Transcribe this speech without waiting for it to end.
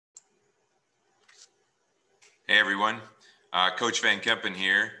Hey everyone, Coach Van Kempen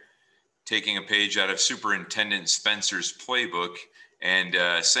here, taking a page out of Superintendent Spencer's playbook and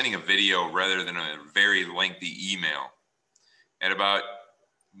sending a video rather than a very lengthy email. At about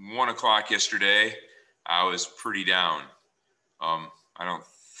 1 o'clock yesterday, I was pretty down. I don't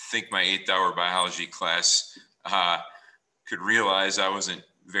think my 8th hour biology class could realize I wasn't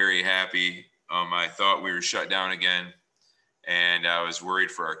very happy. I thought we were shut down again, and I was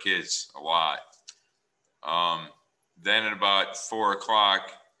worried for our kids a lot. Then at about 4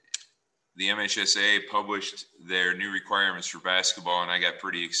 o'clock, the MHSAA published their new requirements for basketball, and I got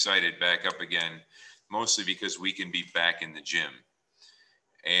pretty excited back up again, mostly because we can be back in the gym.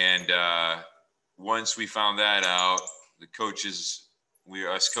 And once we found that out,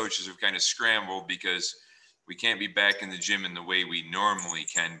 us coaches have kind of scrambled because we can't be back in the gym in the way we normally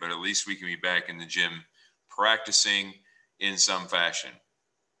can, but at least we can be back in the gym practicing in some fashion.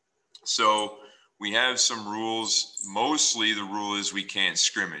 So we have some rules. Mostly the rule is we can't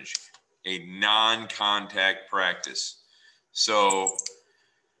scrimmage, a non-contact practice. So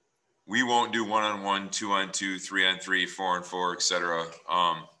we won't do 1-on-1, 2-on-2, 3-on-3, 4-on-4, etc.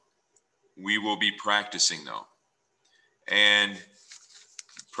 We will be practicing though. And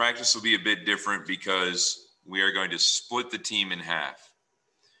practice will be a bit different because we are going to split the team in half.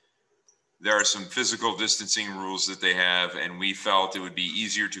 There are some physical distancing rules that they have, and we felt it would be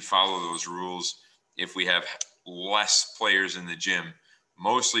easier to follow those rules if we have less players in the gym,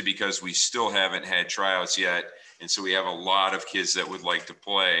 mostly because we still haven't had tryouts yet. And so we have a lot of kids that would like to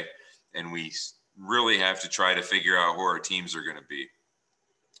play, and we really have to try to figure out who our teams are going to be.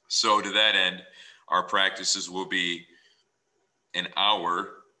 So to that end, our practices will be an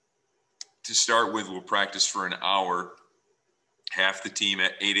hour. To start with, we'll practice for an hour, half the team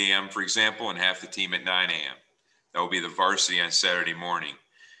at 8 a.m., for example, and half the team at 9 a.m. That will be the varsity on Saturday morning.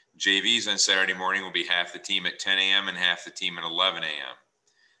 JVs on Saturday morning will be half the team at 10 a.m. and half the team at 11 a.m.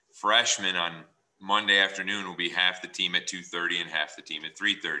 Freshmen on Monday afternoon will be half the team at 2:30 and half the team at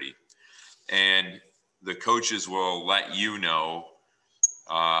 3:30. And the coaches will let you know.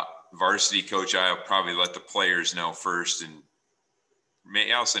 Varsity coach, I'll probably let the players know first, and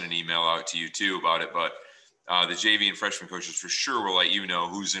I'll send an email out to you too about it, but the JV and freshman coaches for sure will let you know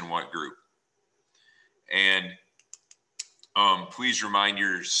who's in what group. And please remind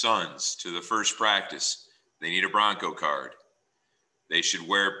your sons to the first practice, they need a Bronco card. They should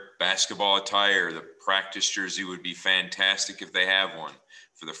wear basketball attire. The practice jersey would be fantastic if they have one.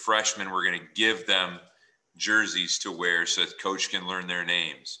 For the freshmen, we're going to give them jerseys to wear so that coach can learn their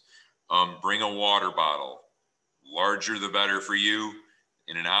names. Bring a water bottle. Larger the better for you.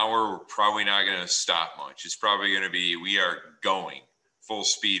 In an hour, we're probably not going to stop much. It's probably going to be, we are going full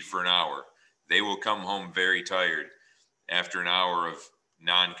speed for an hour. They will come home very tired after an hour of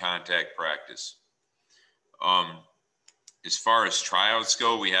non-contact practice. As far as tryouts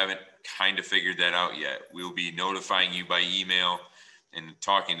go, we haven't kind of figured that out yet. We'll be notifying you by email and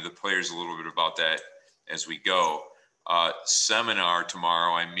talking to the players a little bit about that as we go. Seminar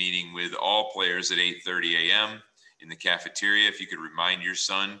tomorrow, I'm meeting with all players at 8:30 a.m. in the cafeteria. If you could remind your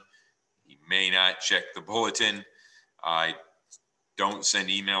son, he may not check the bulletin. I don't send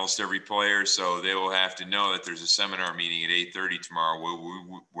emails to every player, so they will have to know that there's a seminar meeting at 8:30 tomorrow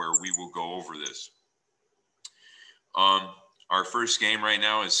where we will go over this. Our first game right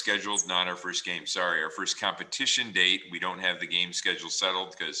now is scheduled, not our first game, sorry, our first competition date. We don't have the game schedule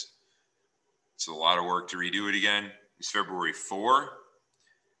settled because it's a lot of work to redo it again. It's February 4.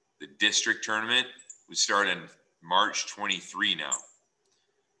 The district tournament would start in March 23 now,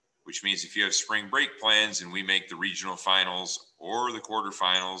 which means if you have spring break plans and we make the regional finals or the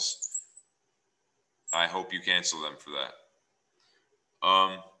quarterfinals, I hope you cancel them for that.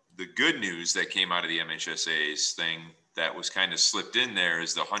 The good news that came out of the MHSAA's thing that was kind of slipped in there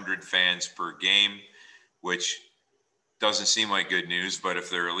is the 100 fans per game, which doesn't seem like good news, but if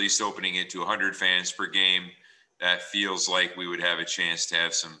they're at least opening it to 100 fans per game, that feels like we would have a chance to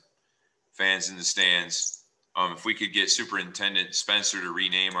have some fans in the stands. If we could get Superintendent Spencer to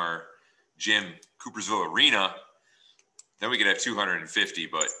rename our gym Coopersville Arena, then we could have 250,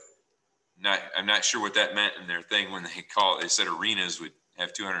 but I'm not sure what that meant in their thing when they said arenas would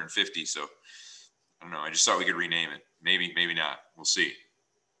have 250. So I don't know. I just thought we could rename it. Maybe, maybe not. We'll see.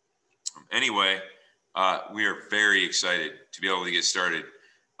 Anyway, we are very excited to be able to get started.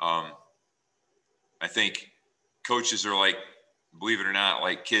 I think coaches are like, believe it or not,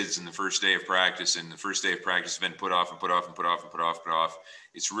 like kids in the first day of practice, and the first day of practice has been put off and put off and put off and put off and put off.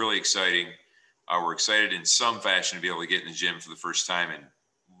 It's really exciting. We're excited in some fashion to be able to get in the gym for the first time in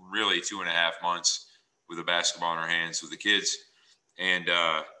really 2.5 months with a basketball in our hands with the kids. And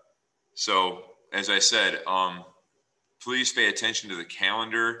so as I said, please pay attention to the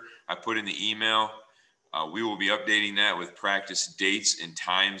calendar I put in the email. We will be updating that with practice dates and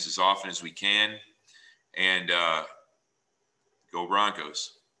times as often as we can. And go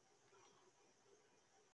Broncos.